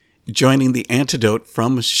joining the Antidote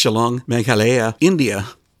from Shillong, Meghalaya, India,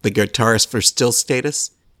 the guitarist for Still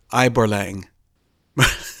Status, Ivor Lang.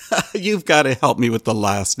 You've got to help me with the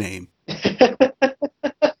last name.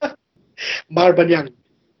 Marbanyang.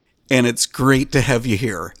 And it's great to have you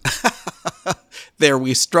here. There,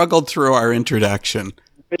 we struggled through our introduction.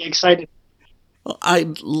 Very excited. Well,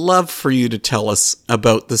 I'd love for you to tell us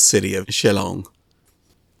about the city of Shillong.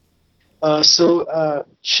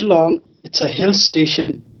 Shillong, it's a hill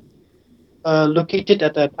station located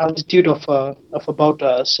at an altitude of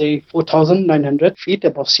about, say, 4,900 feet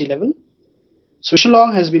above sea level. So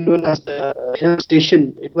Shillong has been known as the hill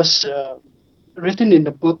station. It was written in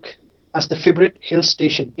the book as the favorite hill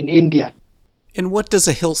station in India. And what does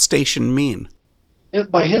a hill station mean?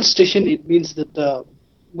 By hill station, it means that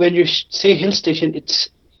when you say hill station, it's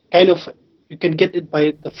kind of, you can get it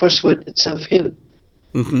by the first word itself, hill.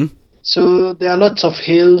 Mm-hmm. So there are lots of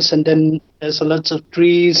hills, and then there's lots of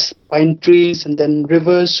trees, pine trees, and then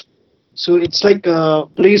rivers. So it's like a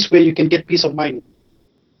place where you can get peace of mind.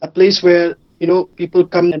 A place where, people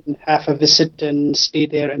come and have a visit and stay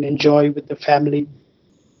there and enjoy with the family.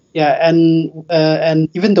 Yeah, and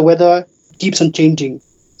even the weather keeps on changing.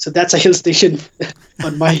 So that's a hill station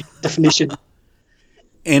on my definition.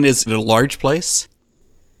 And is it a large place?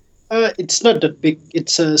 It's not that big.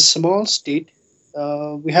 It's a small state.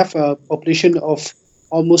 We have a population of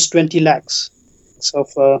almost 20 lakhs of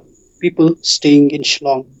people staying in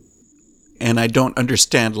Shillong. And I don't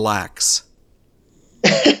understand lakhs.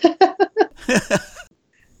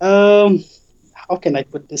 How can I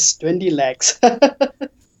put this? 20 lakhs.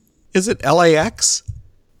 Is it LAX?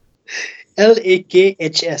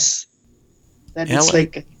 LAKHS. That is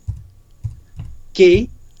like K.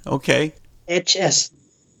 Okay. HS.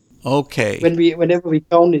 Okay. Whenever we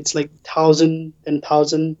count, it's like 1,000,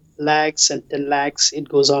 10,000 lakhs, and 10 lakhs. It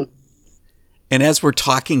goes on. And as we're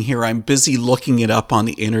talking here, I'm busy looking it up on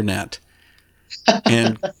the internet.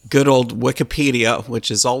 And good old Wikipedia, which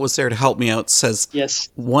is always there to help me out, says yes,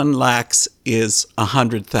 1 lakhs is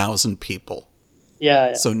 100,000 people.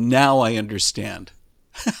 Yeah. So now I understand.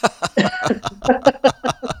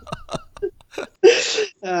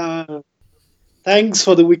 Thanks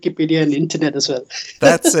for the Wikipedia and internet as well.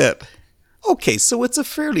 That's it. Okay, so it's a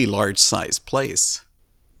fairly large-sized place.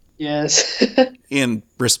 Yes. In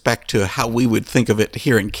respect to how we would think of it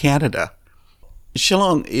here in Canada.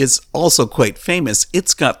 Shillong is also quite famous.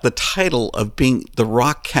 It's got the title of being the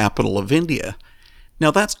rock capital of India.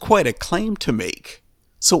 Now that's quite a claim to make.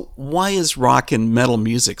 So why is rock and metal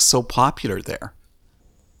music so popular there?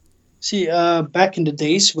 See, back in the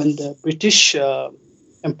days when the British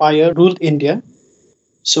Empire ruled India,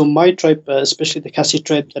 so my tribe, especially the Khasi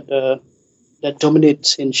tribe that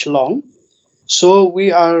dominates in Shillong, so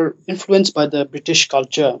we are influenced by the British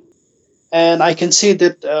culture. And I can say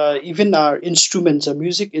that even our instruments, our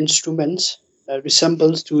music instruments,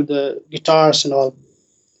 resembles to the guitars and all.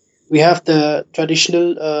 We have the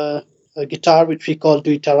traditional guitar, which we call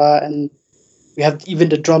duitara, and we have even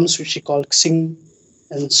the drums, which we call xing,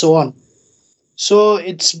 and so on. So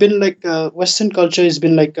it's been like Western culture has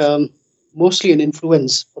been like mostly an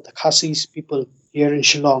influence for the Khasis people here in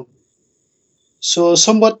Shillong. So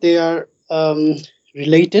somewhat they are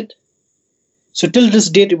related. So till this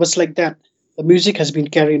date, it was like that. The music has been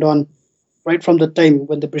carried on right from the time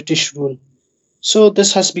when the British ruled. So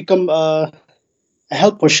this has become a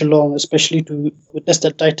help for Shillong, especially to witness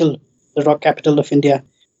the title, the rock capital of India.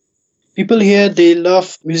 People here, they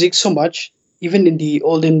love music so much, even in the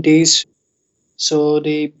olden days. So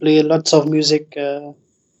they play lots of music when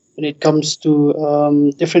it comes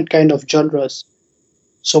to different kind of genres.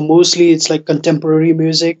 So mostly it's like contemporary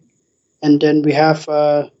music, and then we have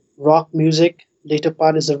rock music. Later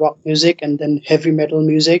part is the rock music, and then heavy metal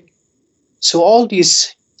music. So all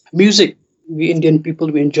these music, we Indian people,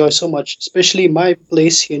 we enjoy so much, especially my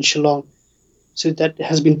place here in Shillong. So that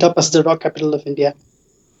has been dubbed as the rock capital of India.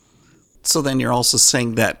 So then you're also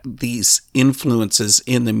saying that these influences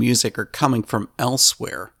in the music are coming from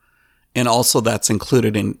elsewhere. And also that's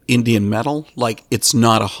included in Indian metal? Like it's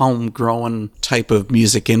not a homegrown type of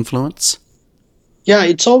music influence? Yeah,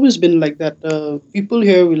 it's always been like that. People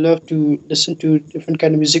here, we love to listen to different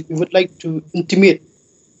kind of music. We would like to intimate.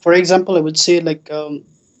 For example, I would say like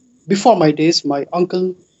before my days, my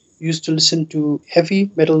uncle used to listen to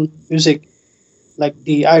heavy metal music, like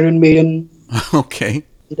the Iron Maiden. Okay.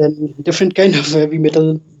 Then different kind of heavy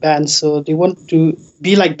metal bands. So they want to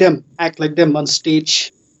be like them, act like them on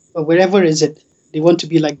stage, or wherever is it. They want to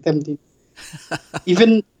be like them.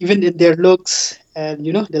 Even in their looks, and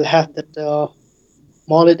they'll have that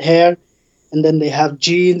mullet hair, and then they have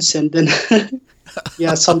jeans, and then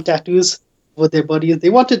yeah, some tattoos. over their bodies. They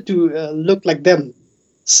wanted to look like them.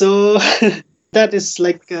 So that is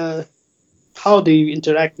like how they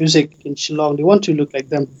interact music in Shillong. They want to look like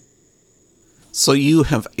them. So you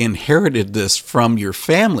have inherited this from your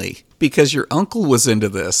family because your uncle was into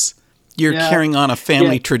this. You're Yeah, carrying on a yeah,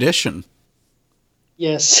 family tradition.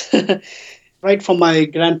 yes. Right from my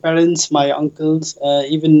grandparents, my uncles,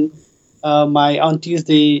 even my aunties,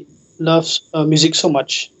 they love music so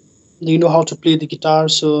much. They know how to play the guitar,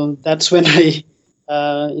 so that's when I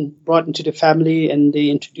brought into the family, and they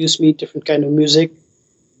introduced me different kind of music.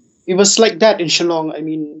 It was like that in Shillong. I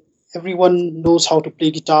mean, everyone knows how to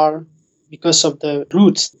play guitar because of the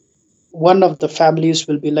roots. One of the families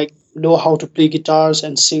will be like know how to play guitars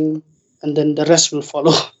and sing, and then the rest will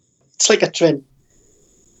follow. It's like a trend.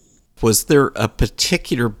 Was there a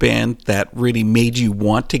particular band that really made you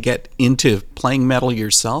want to get into playing metal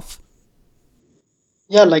yourself?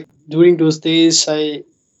 Yeah, like during those days, I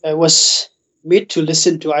was made to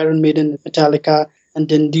listen to Iron Maiden, Metallica, and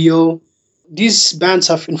then Dio. These bands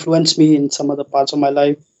have influenced me in some other parts of my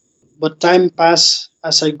life. But time pass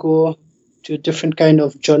as I go to different kind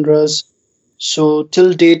of genres. So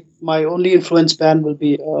till date, my only influence band will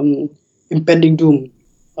be Impending Doom,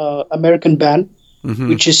 American band, Hmm.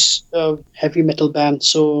 which is a heavy metal band.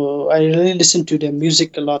 So I really listen to their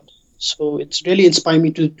music a lot. So it's really inspired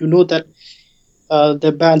me to know that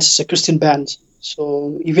their bands is a Christian band.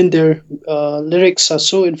 So even their lyrics are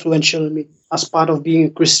so influential in me as part of being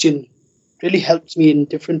a Christian. Really helps me in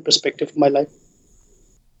different perspective of my life.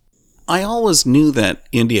 I always knew that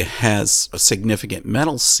India has a significant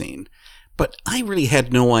metal scene, but I really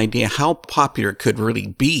had no idea how popular it could really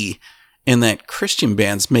be, and that Christian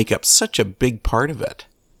bands make up such a big part of it.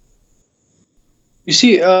 You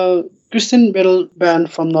see, Christian metal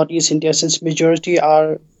band from Northeast India, since majority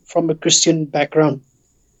are from a Christian background,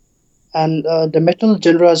 and the metal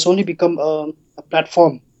genre has only become a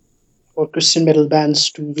platform for Christian metal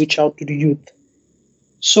bands to reach out to the youth.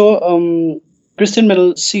 So, Christian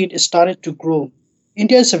metal scene is started to grow.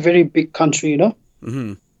 India is a very big country, you know.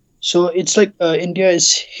 Hmm. So it's like India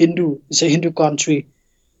is Hindu. It's a Hindu country.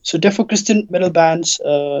 So therefore, Christian metal bands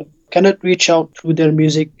cannot reach out through their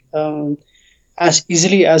music as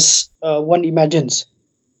easily as one imagines.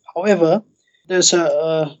 However, there's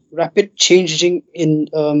a rapid changing in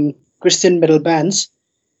Christian metal bands,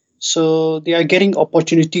 so they are getting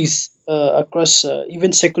opportunities across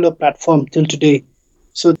even secular platform till today.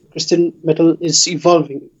 So Christian metal is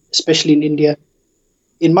evolving, especially in India.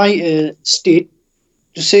 In my state,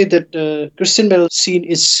 to say that Christian metal scene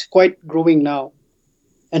is quite growing now,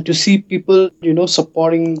 and to see people,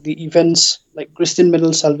 supporting the events like Christian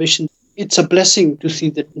metal salvation, it's a blessing to see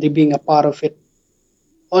that they being a part of it.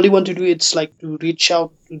 All you want to do is like to reach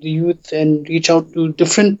out to the youth and reach out to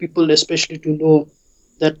different people, especially to know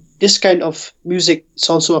that this kind of music is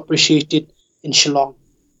also appreciated in Shillong.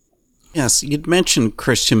 Yes, you'd mentioned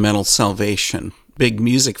Christian Metal Salvation, big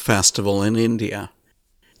music festival in India,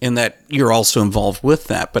 and that you're also involved with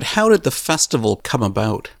that. But how did the festival come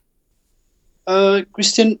about?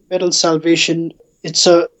 Christian Metal Salvation, it's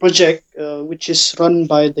a project which is run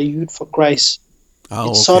by the Youth for Christ.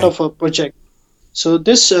 Oh, It's sort okay. of a project. So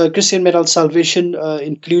this Christian Metal Salvation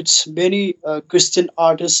includes many Christian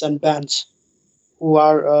artists and bands who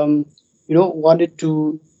are, wanted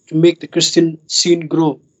to make the Christian scene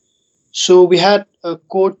grow. So we had a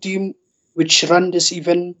core team which run this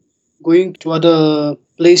event, going to other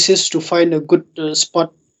places to find a good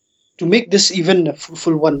spot to make this event a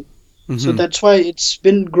fruitful one. So Hmm. that's why it's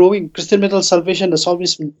been growing. Christian Metal Salvation has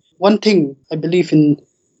always been one thing I believe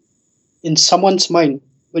in someone's mind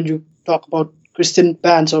when you talk about Christian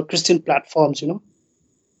bands or Christian platforms.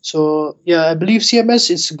 So yeah, I believe CMS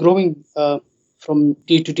is growing from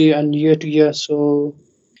day to day and year to year. So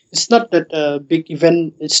it's not that big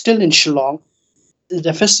event. It's still in Shillong.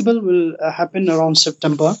 The festival will happen around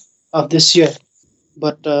September of this year,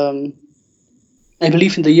 but I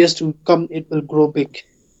believe in the years to come it will grow big.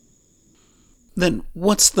 Then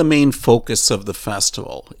what's the main focus of the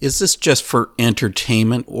festival? Is this just for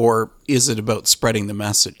entertainment or is it about spreading the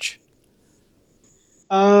message?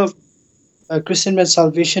 Uh, Christian Band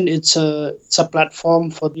Salvation, it's a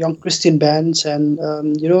platform for young Christian bands and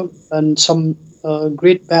and some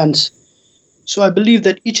great bands. So I believe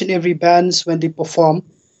that each and every bands when they perform,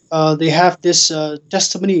 they have this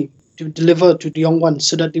testimony to deliver to the young ones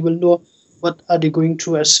so that they will know what are they going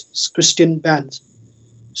through as Christian bands.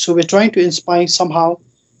 So we're trying to inspire somehow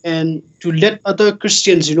and to let other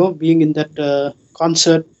Christians, being in that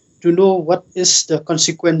concert, to know what is the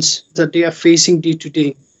consequence that they are facing day to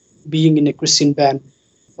day being in a Christian band.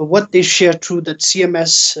 what they share through that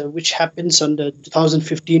CMS, which happens on the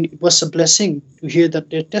 2015, it was a blessing to hear that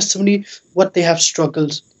their testimony, what they have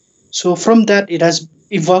struggled. So from that, it has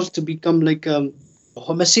evolved to become like a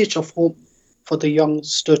message of hope for the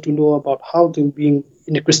youngster to know about how they're being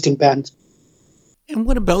in a Christian band. And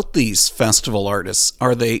what about these festival artists?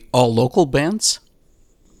 Are they all local bands?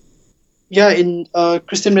 Yeah, in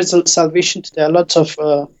Christian Salvation, there are lots of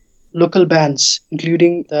local bands,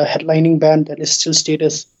 including the headlining band that is Still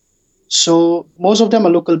Status. So most of them are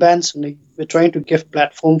local bands, and we're trying to give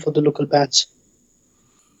platform for the local bands.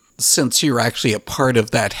 Since you're actually a part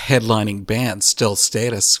of that headlining band, Still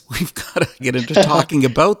Status, we've got to get into talking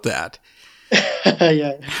about that.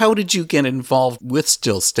 Yeah. How did you get involved with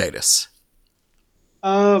Still Status?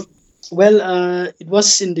 It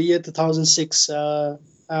was in the year 2006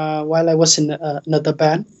 while I was in another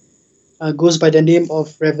band, goes by the name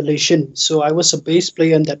of Revelation. So I was a bass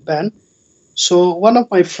player in that band. So one of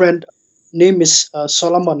my friend name is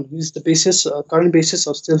Solomon, who's the current bassist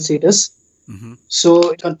of Still Status. Mm-hmm. So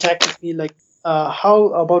he contacted me like, how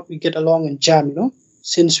about we get along and jam,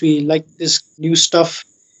 since we like this new stuff,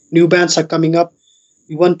 new bands are coming up,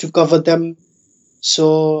 we want to cover them.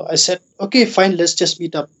 So I said, okay, fine, let's just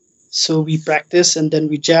meet up. So we practice and then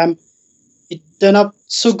we jam. It turned out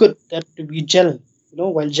so good that we gel,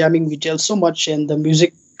 while jamming, we gel so much and the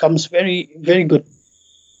music comes very, very good.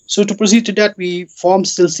 So to proceed to that, we formed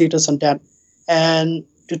Still Status on that. And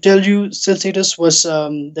to tell you, Still Status was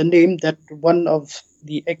the name that one of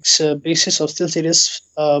the ex-bassists of Still Status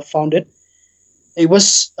founded. It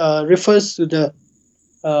was refers to the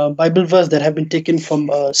Bible verse that have been taken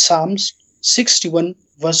from Psalms 61,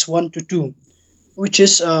 verse 1 to 2, which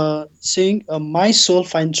is saying, my soul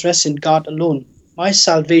finds rest in God alone. My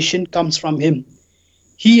salvation comes from him.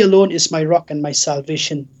 He alone is my rock and my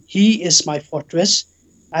salvation. He is my fortress.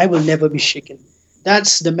 I will never be shaken.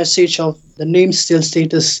 That's the message of the name Still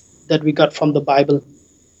Status that we got from the Bible.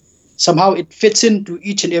 Somehow it fits into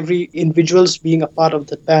each and every individual's being a part of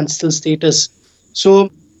the band Still Status. So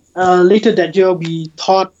later that year, we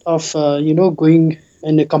thought of going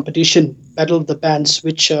in a competition, Battle of the Bands,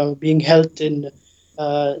 which are being held in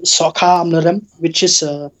Sokha Amnaram, which is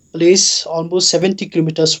a place almost 70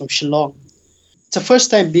 kilometers from Shillong. It's the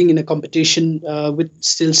first time being in a competition with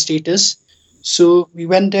Still Status. So we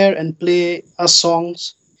went there and play our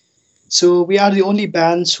songs. So we are the only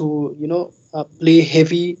bands who, play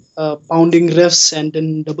heavy pounding riffs and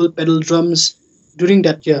then double pedal drums during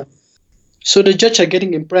that year. So the judge are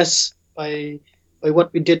getting impressed by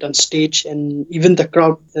what we did on stage, and even the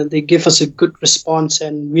crowd, they give us a good response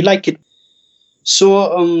and we like it.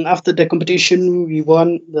 So after the competition, we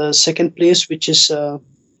won the second place, which is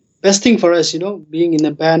best thing for us, being in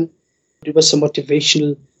a band. It was a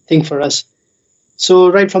motivational thing for us.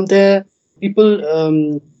 So right from there,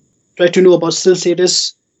 people try to know about Still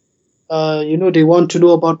Status. They want to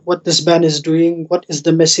know about what this band is doing, what is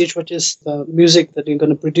the message, what is the music that you're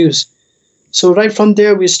going to produce. So right from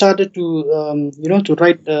there, we started to, to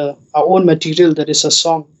write our own material that is a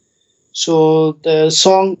song. So the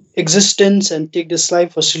song Existence and Take This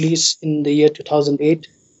Life was released in the year 2008.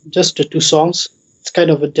 Just the two songs. It's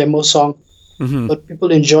kind of a demo song, but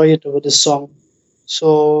people enjoy it over this song.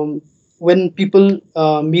 So when people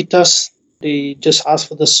meet us, they just ask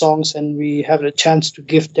for the songs and we have a chance to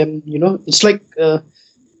give them, it's like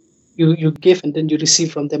you give and then you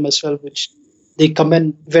receive from them as well, which they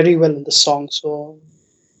comment very well in the song. So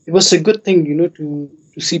it was a good thing, to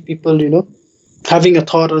see people, having a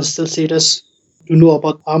thought on Still Status, to know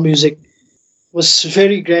about our music. Was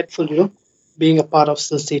very grateful, being a part of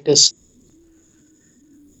Still Status.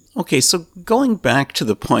 Okay, so going back to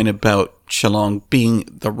the point about Shillong being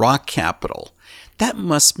the rock capital, that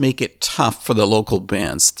must make it tough for the local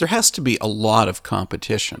bands. There has to be a lot of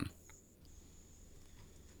competition.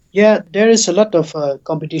 Yeah, there is a lot of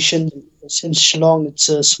competition since Shillong. It's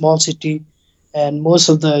a small city, and most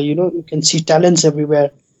of the you can see talents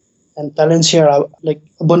everywhere, and talents here are like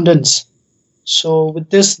abundance. So with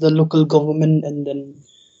this, the local government and then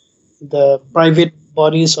the private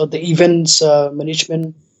bodies or the events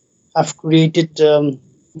management have created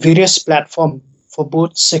various platform for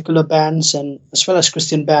both secular bands and as well as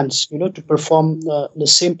Christian bands, to perform the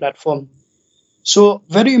same platform. So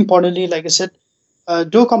very importantly, like I said,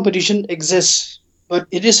 though competition exists, but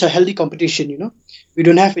it is a healthy competition. We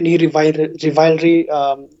don't have any rivalry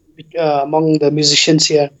among the musicians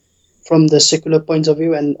here from the secular points of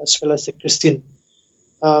view and as well as the Christian.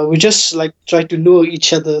 We just like try to know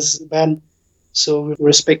each other's band, so we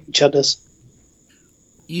respect each other's.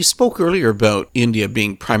 You spoke earlier about India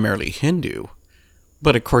being primarily Hindu,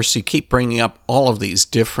 but of course you keep bringing up all of these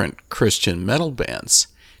different Christian metal bands.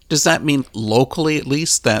 Does that mean locally, at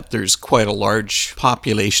least, that there's quite a large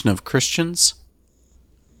population of Christians?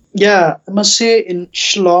 Yeah, I must say in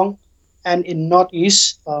Shillong and in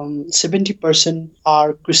Northeast, 70%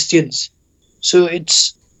 are Christians. So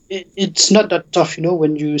it's not that tough,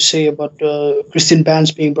 when you say about Christian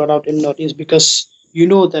bands being brought out in Northeast, because you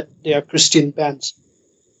know that they are Christian bands.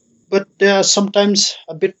 But there are sometimes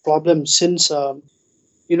a bit problems since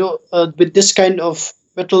with this kind of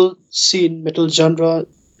metal scene, metal genre,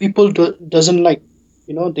 people doesn't like,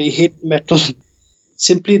 they hate metal.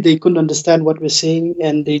 Simply they couldn't understand what we're saying,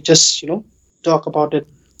 and they just talk about it.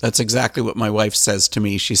 That's exactly what my wife says to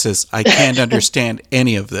me. She says, I can't understand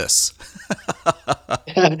any of this.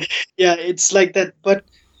 Yeah, it's like that. But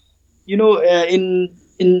in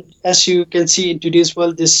as you can see in today's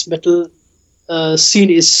world, this metal scene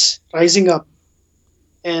is rising up,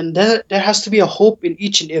 and there has to be a hope in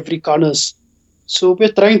each and every corners. So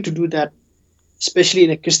we're trying to do that, especially in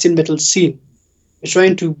a Christian metal scene. We're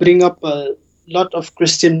trying to bring up a lot of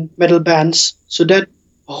Christian metal bands so that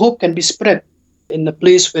hope can be spread in a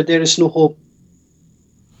place where there is no hope.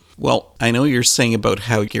 Well, I know you're saying about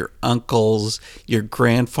how your uncles, your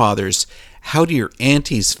grandfathers, how do your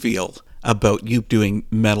aunties feel about you doing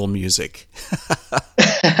metal music?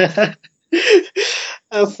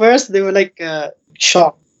 First, they were like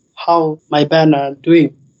shocked how my band are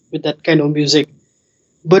doing with that kind of music.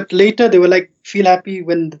 But later, they were like feel happy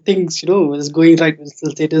when the things was going right with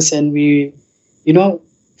the status, and we,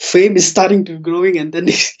 fame is starting to growing, and then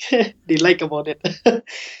they like about it.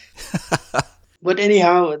 But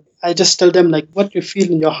anyhow, I just tell them like what you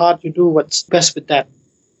feel in your heart, you do what's best with that.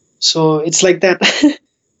 So it's like that.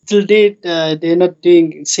 Till date, they're not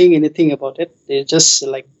saying anything about it. They're just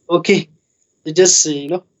like okay, they're just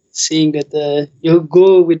saying that you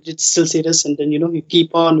go with it still status, and then you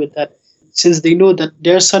keep on with that, since they know that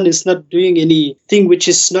their son is not doing anything which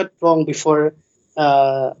is not wrong before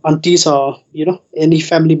aunties or any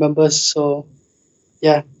family members. So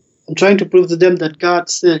yeah, I'm trying to prove to them that God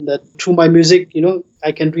said that through my music,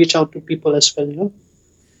 I can reach out to people as well.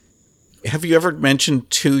 Have you ever mentioned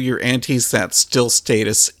to your aunties that Still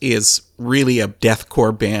Status is really a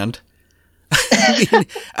deathcore band?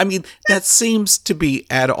 I mean, that seems to be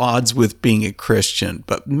at odds with being a Christian,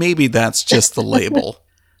 but maybe that's just the label.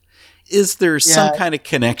 Is there some kind of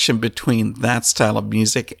connection between that style of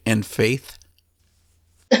music and faith?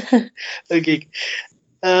 Okay.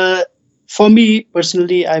 For me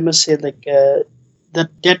personally, I must say like that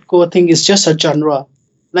deathcore thing is just a genre.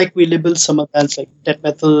 Like we label some bands like death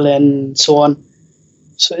metal and so on.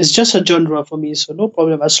 So it's just a genre for me. So no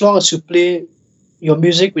problem. As long as you play your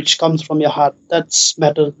music which comes from your heart, that's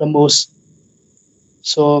matter the most.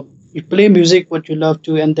 So you play music what you love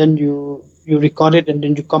to, and then you record it, and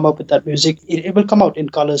then you come up with that music. It will come out in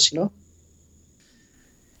colors.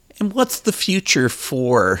 And what's the future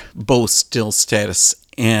for both Still Status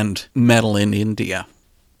and metal in India?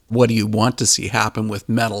 What do you want to see happen with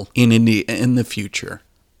metal in India in the future?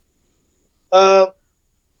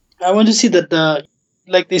 I want to see that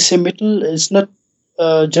like they say, metal is not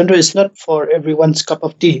genre is not for everyone's cup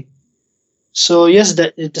of tea. So yes,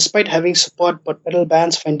 that despite having support, but metal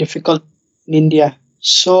bands find difficult in India.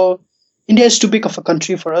 So India is too big of a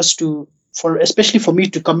country for us especially for me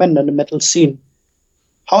to comment on the metal scene.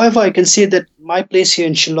 However, I can say that my place here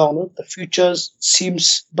in Shillong, the future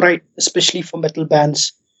seems bright, especially for metal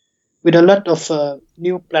bands, with a lot of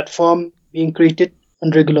new platform being created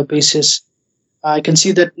on regular basis. I can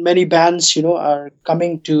see that many bands, are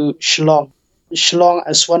coming to Shillong. Shillong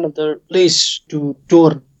as one of the place to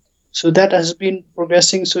tour. So that has been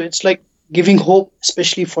progressing. So it's like giving hope,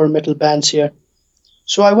 especially for metal bands here.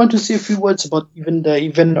 So I want to say a few words about even the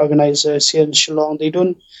event organizers here in Shillong. They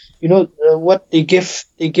don't, what they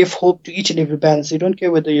give hope to each and every band. They don't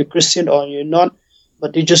care whether you're Christian or you're not,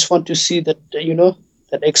 but they just want to see that,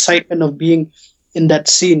 that excitement of being in that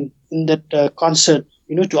scene, in that concert,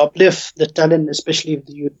 to uplift the talent, especially of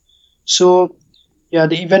the youth. So yeah,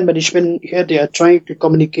 the event management here, they are trying to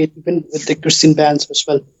communicate even with the Christian bands as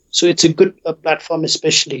well. So it's a good platform,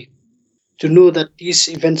 especially to know that these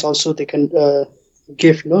events also they can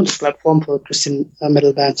give the platform for Christian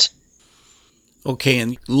metal bands. Okay,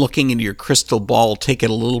 and looking into your crystal ball, take it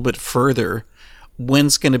a little bit further.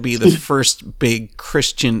 When's going to be the first big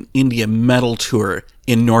Christian India metal tour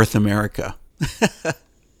in North America?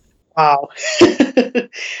 Wow.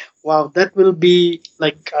 Wow, that will be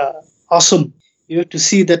like awesome, to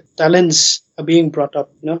see that talents are being brought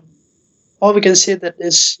up. All we can say that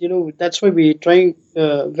is, that's why we're trying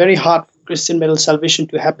very hard for Christian metal salvation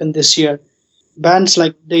to happen this year. Bands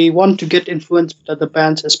like they want to get influenced with other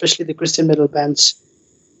bands, especially the Christian metal bands.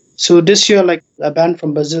 So this year, like a band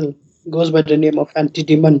from Brazil goes by the name of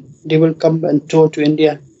Anti-Demon. They will come and tour to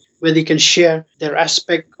India where they can share their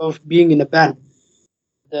aspect of being in a band.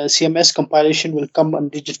 The CMS compilation will come on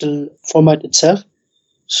digital format itself.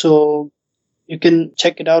 So you can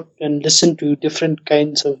check it out and listen to different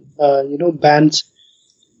kinds of bands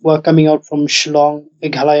who are coming out from Shillong,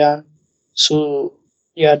 Meghalaya. So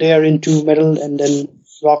yeah, they are into metal and then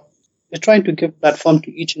rock. We're trying to give platform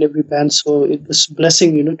to each and every band. So it was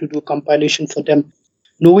blessing, to do a compilation for them,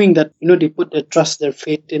 knowing that they put their trust, their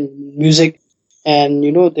faith in music, and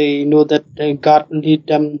they know that God will lead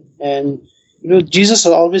them, and Jesus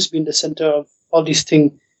has always been the center of all these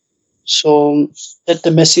things. So let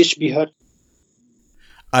the message be heard.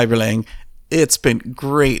 Ivor Lang, it's been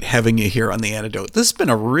great having you here on The Antidote. This has been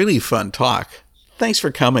a really fun talk. Thanks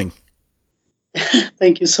for coming.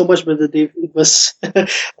 Thank you so much, Brother Dave. It was a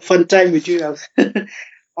fun time with you. I've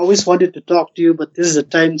always wanted to talk to you, but this is the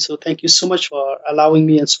time. So thank you so much for allowing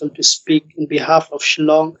me as well to speak in behalf of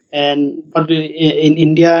Shillong and probably in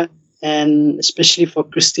India, and especially for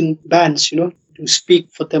Christian bands, to speak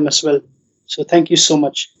for them as well. So thank you so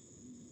much.